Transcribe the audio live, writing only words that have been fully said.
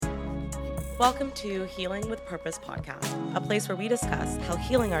Welcome to Healing with Purpose podcast, a place where we discuss how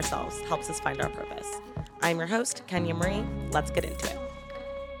healing ourselves helps us find our purpose. I'm your host, Kenya Marie. Let's get into it.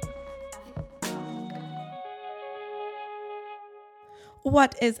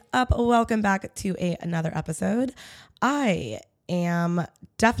 What is up? Welcome back to another episode. I am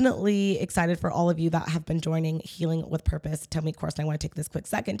definitely excited for all of you that have been joining Healing with Purpose. Tell me, of course, I want to take this quick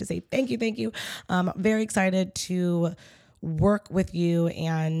second to say thank you. Very excited to work with you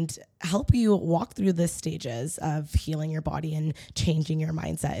and help you walk through the stages of healing your body and changing your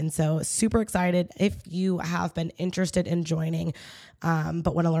mindset. And so super excited. If you have been interested in joining,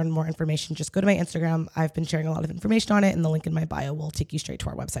 but want to learn more information, just go to my Instagram. I've been sharing a lot of information on it, and the link in my bio will take you straight to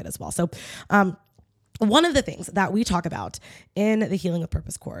our website as well. So, one of the things that we talk about in the Healing with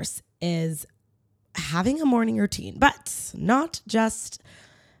Purpose course is having a morning routine, but not just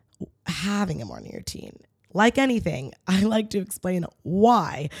having a morning routine. Like anything, I like to explain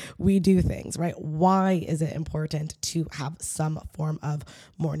why we do things, right? Why is it important to have some form of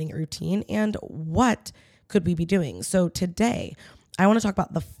morning routine, and what could we be doing? So today, I want to talk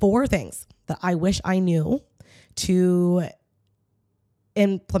about the 4 things that I wish I knew to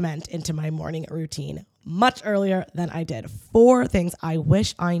implement into my morning routine much earlier than I did. 4 things I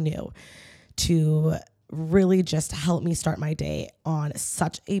wish I knew to really just help me start my day on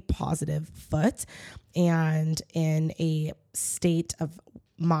such a positive foot and in a state of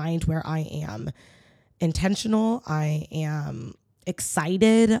mind where I am intentional, I am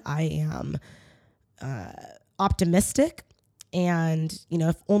excited, I am optimistic. And,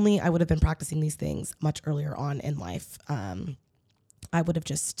 if only I would have been practicing these things much earlier on in life, I would have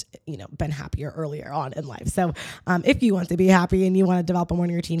just, been happier earlier on in life. So if you want to be happy and you want to develop a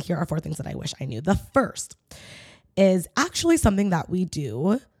morning routine, here are 4 things that I wish I knew. The first is actually something that we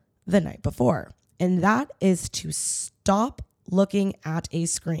do the night before, and that is to stop looking at a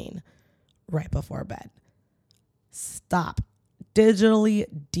screen right before bed. Stop. Digitally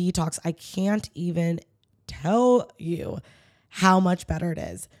detox. I can't even tell you how much better it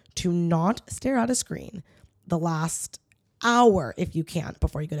is to not stare at a screen the last hour, if you can,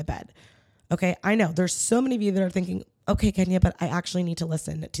 before you go to bed. Okay, I know there's so many of you that are thinking, okay, Kenya, but I actually need to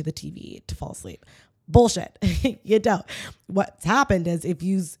listen to the TV to fall asleep. Bullshit. You don't. What's happened is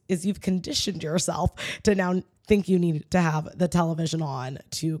you've conditioned yourself to now think you need to have the television on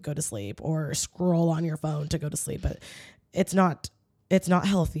to go to sleep or scroll on your phone to go to sleep, but it's not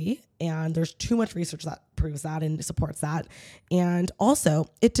healthy, and there's too much research that proves that and supports that. And also,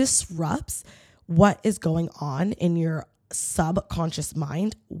 it disrupts what is going on in your subconscious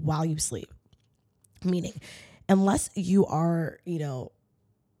mind while you sleep. Meaning, unless you are,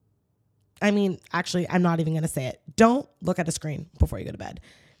 actually, I'm not even going to say it. Don't look at a screen before you go to bed.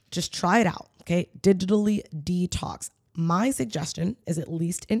 Just try it out. Okay. Digitally detox. My suggestion is at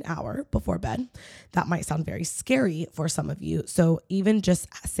least an hour before bed. That might sound very scary for some of you. So even just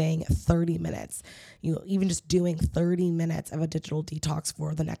saying 30 minutes, even just doing 30 minutes of a digital detox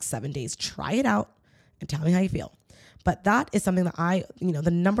for the next 7 days, try it out and tell me how you feel. But that is something that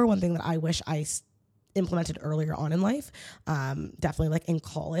the number one thing that I wish I implemented earlier on in life, definitely like in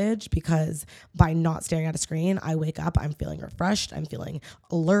college, because by not staring at a screen, I wake up, I'm feeling refreshed, I'm feeling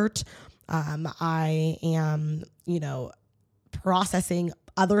alert. I am, processing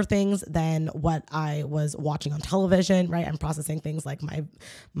other things than what I was watching on television, right? I'm processing things like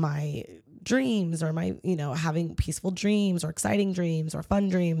my dreams, or my, having peaceful dreams or exciting dreams or fun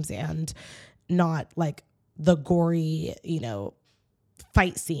dreams, and not like the gory,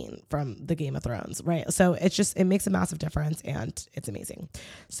 fight scene from the Game of Thrones, right? So it makes a massive difference, and it's amazing.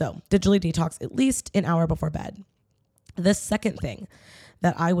 So digitally detox at least an hour before bed. The second thing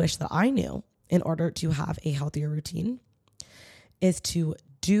that I wish that I knew in order to have a healthier routine is to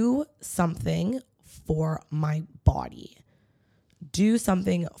do something for my body. Do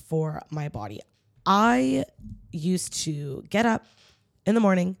something for my body. I used to get up in the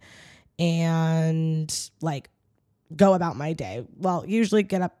morning and go about my day. Well, usually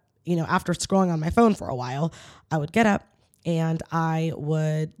get up, after scrolling on my phone for a while, I would get up and I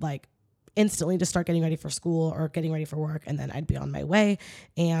would instantly just start getting ready for school or getting ready for work. And then I'd be on my way,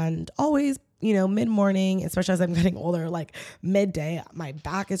 and always, mid-morning, especially as I'm getting older, midday, my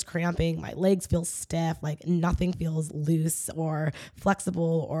back is cramping, my legs feel stiff, nothing feels loose or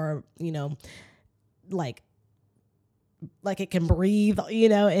flexible, or, it can breathe,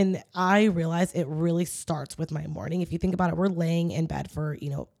 and I realize it really starts with my morning. If you think about it, we're laying in bed for,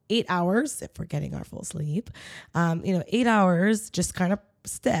 8 hours, if we're getting our full sleep, 8 hours, just kind of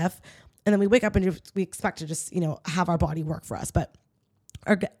stiff. And then we wake up and we expect to just, have our body work for us. But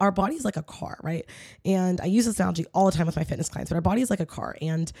our body is like a car, right? And I use this analogy all the time with my fitness clients, but our body is like a car.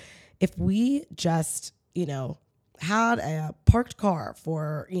 And if we just, had a parked car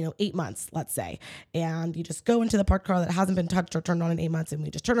for, 8 months, let's say, and you just go into the parked car that hasn't been touched or turned on in 8 months, and we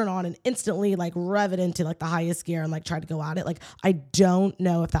just turn it on and instantly like rev it into like the highest gear and like try to go at it. Like, I don't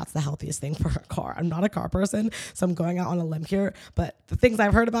know if that's the healthiest thing for a car. I'm not a car person, so I'm going out on a limb here, but the things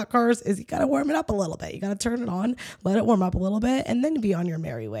I've heard about cars is you got to warm it up a little bit. You got to turn it on, let it warm up a little bit, and then be on your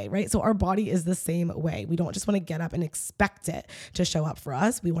merry way, right? So our body is the same way. We don't just want to get up and expect it to show up for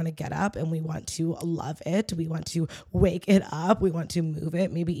us. We want to get up and we want to love it. We want to wake it up. We want to move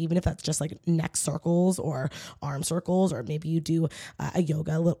it. Maybe even if that's just like neck circles or arm circles, or maybe you do a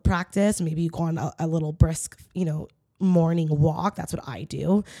yoga practice. Maybe you go on a little brisk, morning walk. That's what I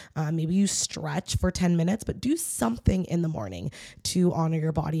do. Maybe you stretch for 10 minutes, but do something in the morning to honor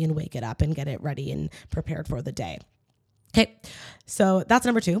your body and wake it up and get it ready and prepared for the day. Okay. So that's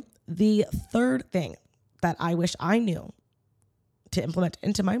number 2. The third thing that I wish I knew to implement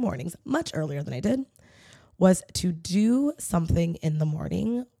into my mornings much earlier than I did was to do something in the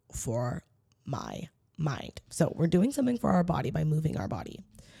morning for my mind. So we're doing something for our body by moving our body,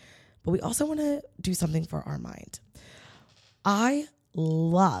 but we also want to do something for our mind. I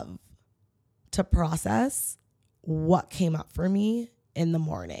love to process what came up for me in the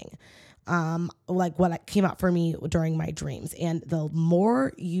morning. Like what came up for me during my dreams. And the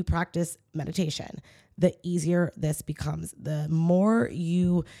more you practice meditation, the easier this becomes. The more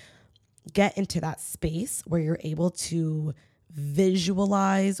you get into that space where you're able to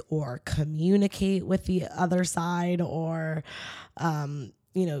visualize or communicate with the other side, or,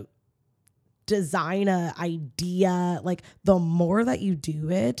 design an idea, like the more that you do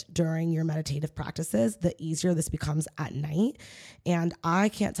it during your meditative practices, the easier this becomes at night. And I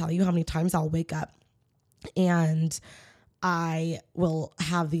can't tell you how many times I'll wake up and I will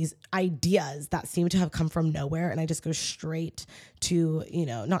have these ideas that seem to have come from nowhere, and I just go straight to,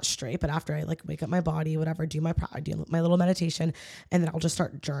 not straight, but after I like wake up my body, whatever, do my little meditation, and then I'll just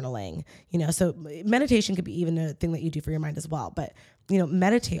start journaling, so meditation could be even a thing that you do for your mind as well. But,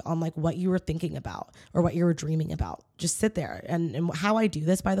 meditate on like what you were thinking about or what you were dreaming about. Just sit there. And how I do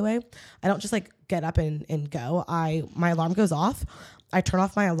this, by the way, I don't just like get up and go. My alarm goes off. I turn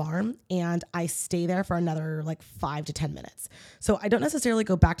off my alarm and I stay there for another like 5 to 10 minutes. So I don't necessarily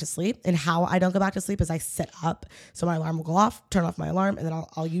go back to sleep. And how I don't go back to sleep is I sit up. So my alarm will go off, turn off my alarm, and then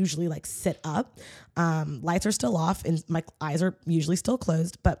I'll usually like sit up. Lights are still off and my eyes are usually still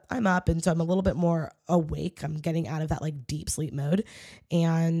closed, but I'm up. And so I'm a little bit more awake. I'm getting out of that like deep sleep mode.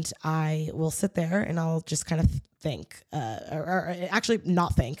 And I will sit there and I'll just kind of think, or actually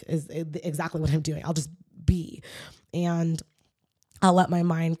not think is exactly what I'm doing. I'll just be. And I'll let my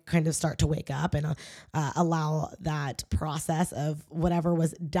mind kind of start to wake up and allow that process of whatever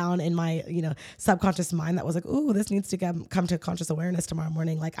was down in my, subconscious mind that was like, ooh, this needs to come to conscious awareness tomorrow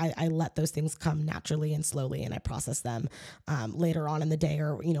morning. Like I let those things come naturally and slowly, and I process them later on in the day,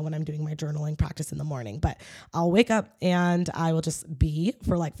 or, when I'm doing my journaling practice in the morning. But I'll wake up and I will just be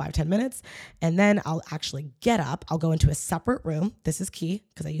for like 5-10 minutes. And then I'll actually get up. I'll go into a separate room. This is key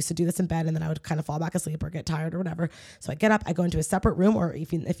because I used to do this in bed and then I would kind of fall back asleep or get tired or whatever. So I get up, I go into a separate room, or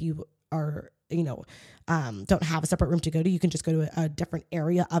if you are, don't have a separate room to go to, you can just go to a different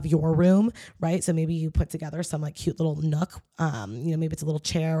area of your room, right? So maybe you put together some like cute little nook, maybe it's a little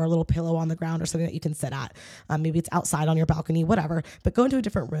chair or a little pillow on the ground or something that you can sit at. Maybe it's outside on your balcony, whatever, but go into a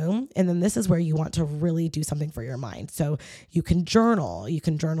different room. And then this is where you want to really do something for your mind. So you can journal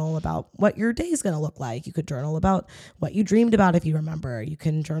about what your day is going to look like. You could journal about what you dreamed about if you remember. You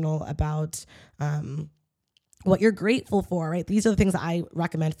can journal about, what you're grateful for, right? These are the things that I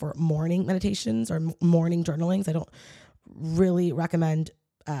recommend for morning meditations or morning journalings. I don't really recommend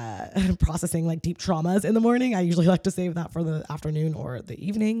processing like deep traumas in the morning. I usually like to save that for the afternoon or the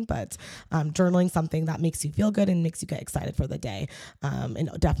evening, but journaling something that makes you feel good and makes you get excited for the day. And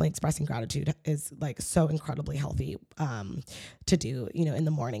definitely expressing gratitude is like so incredibly healthy to do, in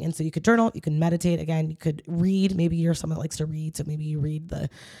the morning. And so you could journal, you can meditate again, you could read. Maybe you're someone that likes to read. So maybe you read the,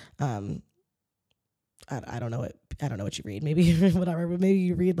 I don't know what you read. Maybe whatever, but maybe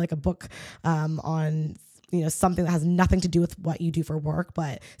you read like a book on, something that has nothing to do with what you do for work,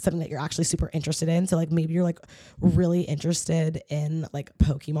 but something that you're actually super interested in. So like maybe you're like really interested in like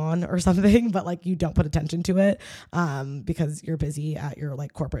Pokemon or something, but like you don't put attention to it because you're busy at your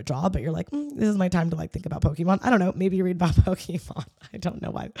like corporate job, but you're like, this is my time to like think about Pokemon. I don't know. Maybe you read about Pokemon. I don't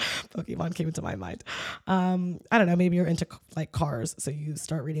know why Pokemon came into my mind. I don't know. Maybe you're into like cars. So you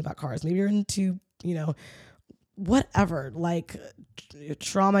start reading about cars. Maybe you're into, whatever, like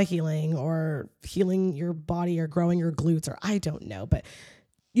trauma healing or healing your body or growing your glutes, or I don't know, but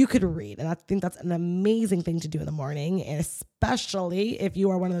you could read. And I think that's an amazing thing to do in the morning. And especially if you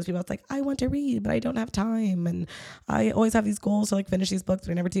are one of those people that's like, I want to read, but I don't have time. And I always have these goals to like finish these books,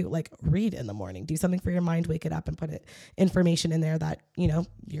 but I never do. Like, read in the morning, do something for your mind, wake it up and put information in there that,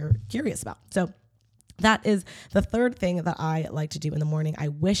 you're curious about. So that is the third thing that I like to do in the morning. I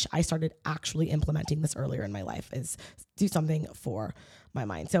wish I started actually implementing this earlier in my life, is do something for my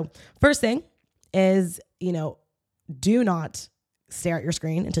mind. So first thing is, do not stare at your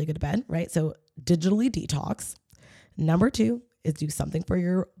screen until you go to bed, right? So digitally detox. Number 2 is do something for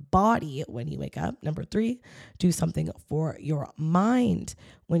your body when you wake up. Number 3, do something for your mind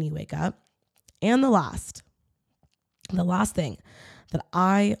when you wake up. And the last thing that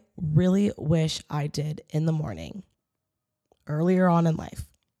I really wish I did in the morning earlier on in life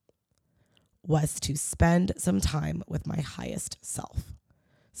was to spend some time with my highest self.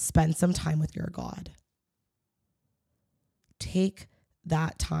 Spend some time with your God. Take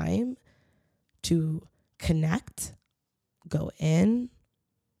that time to connect, go in,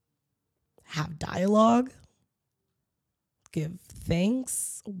 have dialogue, give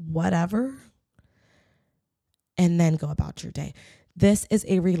thanks, whatever, and then go about your day. This is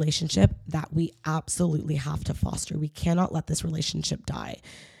a relationship that we absolutely have to foster. We cannot let this relationship die.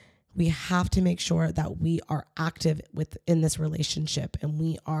 We have to make sure that we are active within this relationship and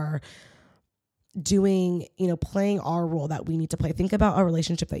we are doing, playing our role that we need to play. Think about a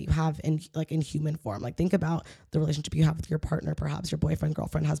relationship that you have in human form. Like, think about the relationship you have with your partner, perhaps your boyfriend,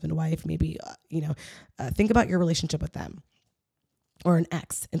 girlfriend, husband, wife, maybe, think about your relationship with them or an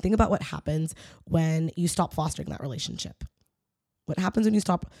ex, and think about what happens when you stop fostering that relationship. What happens when you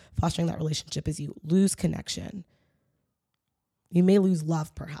stop fostering that relationship is you lose connection. You may lose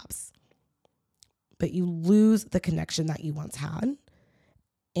love, perhaps, but you lose the connection that you once had.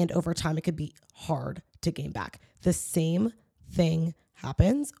 And over time, it could be hard to gain back. The same thing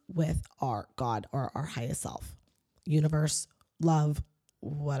happens with our God or our highest self, universe, love,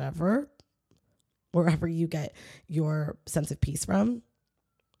 whatever, wherever you get your sense of peace from.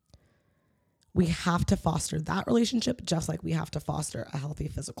 We have to foster that relationship just like we have to foster a healthy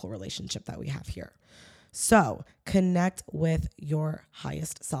physical relationship that we have here. So connect with your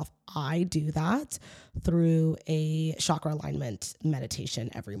highest self. I do that through a chakra alignment meditation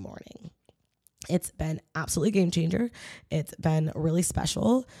every morning. It's been absolutely game changer. It's been really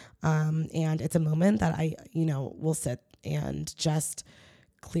special. And it's a moment that I, will sit and just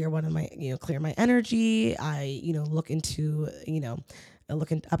clear clear my energy. I, look into,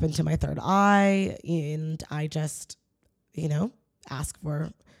 looking up into my third eye, and I just, ask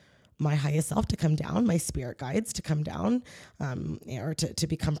for my highest self to come down, my spirit guides to come down, or to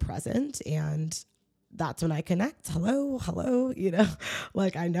become present. And that's when I connect. Hello,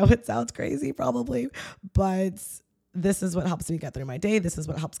 I know it sounds crazy probably, but this is what helps me get through my day. This is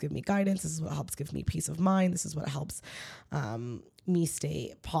what helps give me guidance. This is what helps give me peace of mind. This is what helps me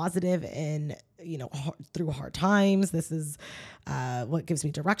stay positive and, through hard times. This is what gives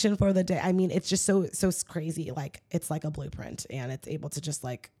me direction for the day. I mean, it's just so crazy. Like, it's like a blueprint, and it's able to just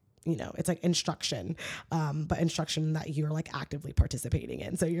it's like instruction, but instruction that you're like actively participating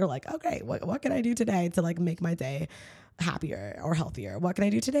in. So you're like, okay, what can I do today to like make my day happier or healthier? What can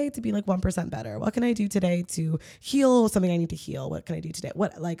I do today to be like 1% better? What can I do today to heal something I need to heal? What can I do today?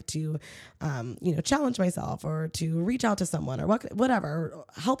 To challenge myself, or to reach out to someone, or whatever,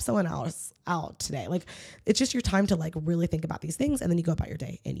 help someone else out today. Like, it's just your time to like really think about these things, and then you go about your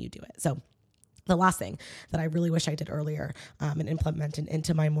day and you do it. So the last thing that I really wish I did earlier and implemented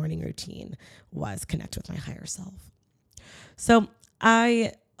into my morning routine was connect with my higher self. So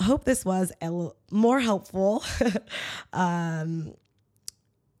I hope this was a more helpful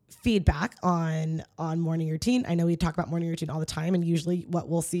feedback on morning routine. I know we talk about morning routine all the time, and usually what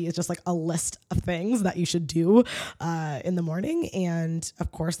we'll see is just like a list of things that you should do in the morning. And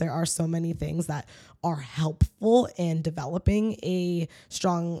of course, there are so many things that are helpful in developing a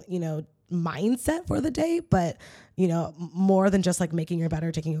strong, mindset for the day, but more than just like making your bed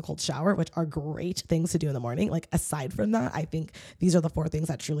or taking a cold shower, which are great things to do in the morning. Like, aside from that, I think these are the 4 things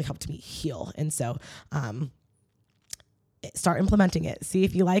that truly helped me heal. And so start implementing it. See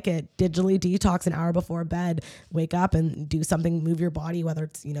if you like it. Digitally detox an hour before bed. Wake up and do something, move your body, whether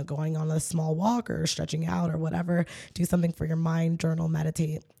it's, going on a small walk or stretching out or whatever. Do something for your mind, journal,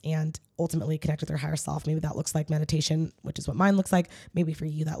 meditate, and ultimately connect with your higher self. Maybe that looks like meditation, which is what mine looks like. Maybe for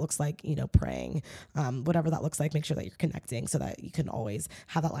you, that looks like, praying, whatever that looks like. Make sure that you're connecting so that you can always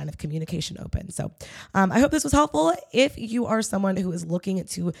have that line of communication open. So I hope this was helpful. If you are someone who is looking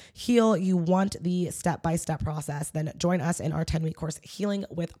to heal, you want the step-by-step process, then join us in our 10-week course, Healing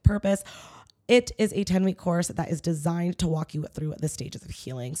with Purpose. It is a 10-week course that is designed to walk you through the stages of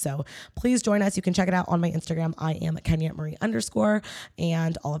healing. So please join us. You can check it out on my Instagram. I am KenyaMarie _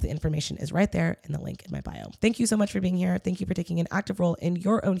 and all of the information is right there in the link in my bio. Thank you so much for being here. Thank you for taking an active role in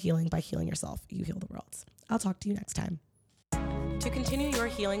your own healing. By healing yourself, you heal the world. I'll talk to you next time. To continue your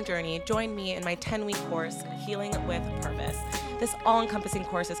healing journey, join me in my 10-week course, Healing with Purpose. This all-encompassing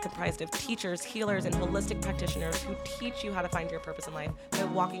course is comprised of teachers, healers, and holistic practitioners who teach you how to find your purpose in life by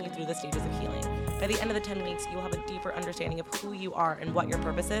walking you through the stages of healing. By the end of the 10 weeks, you will have a deeper understanding of who you are and what your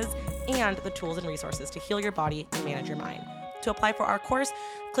purpose is, and the tools and resources to heal your body and manage your mind. To apply for our course,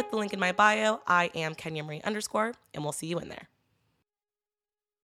 click the link in my bio. I am KenyaMarie _ and we'll see you in there.